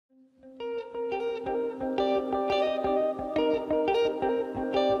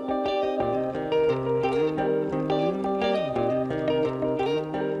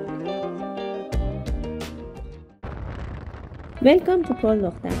Welcome to Pol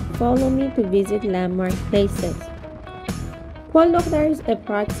Dokhtar. Follow me to visit landmark places. Pol Dokhtar is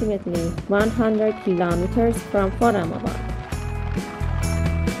approximately 100 kilometers from Khorramabad.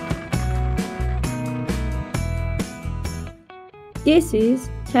 This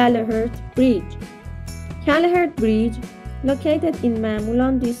is Kelahort Bridge. Kelahort Bridge, located in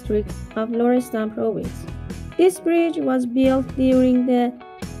Mamulan district of Lorestan Province. This bridge was built during the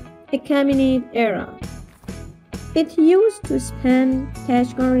Achaemenid era. It used to span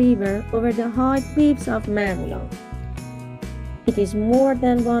Kashgar River over the high cliffs of Mamulan. It is more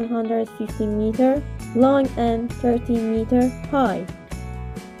than 150 meters long and 30 meters high.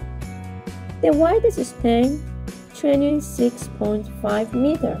 The widest span, 26.5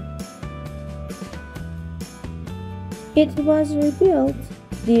 meters. It was rebuilt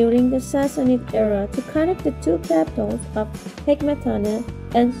during the Sassanid era to connect the two capitals of Hekmetane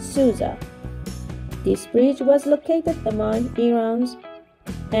and Susa. This bridge was located among Iran's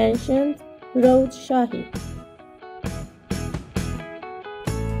ancient roads Shahi.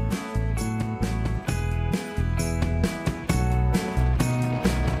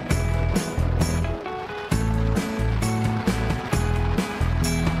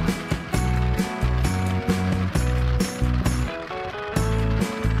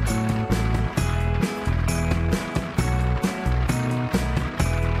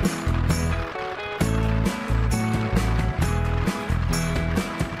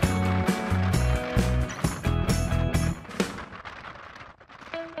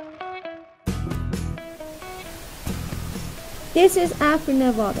 This is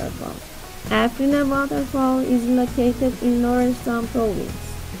Afrine Waterfall. Afrine Waterfall is located in Lorestan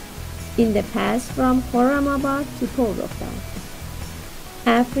Province, in the pass from Khorramabad to Poldokhtar.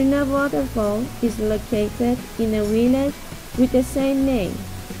 Afrine Waterfall is located in a village with the same name.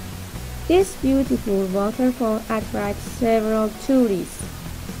 This beautiful waterfall attracts several tourists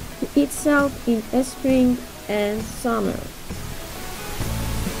to itself in spring and summer.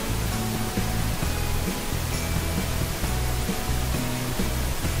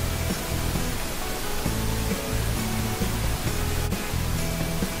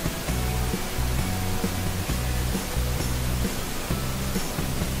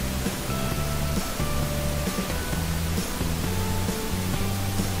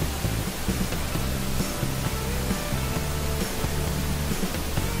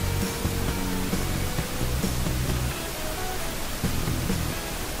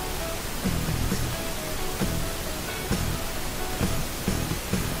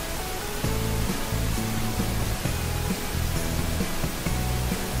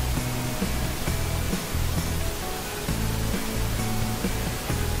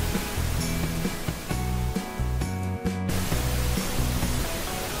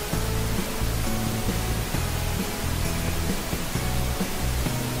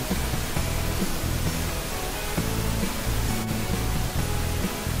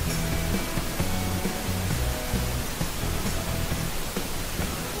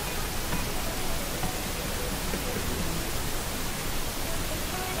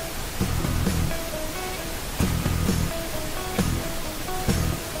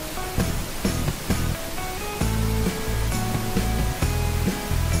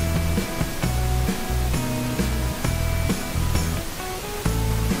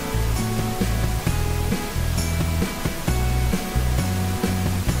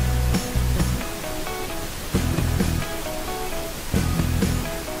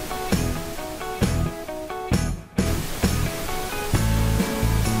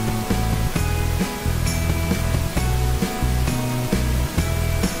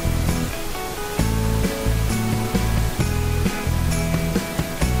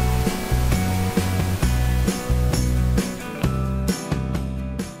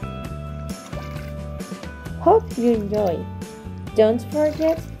 Hope you enjoy. Don't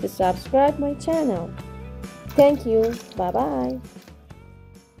forget to subscribe my channel. Thank you. Bye bye.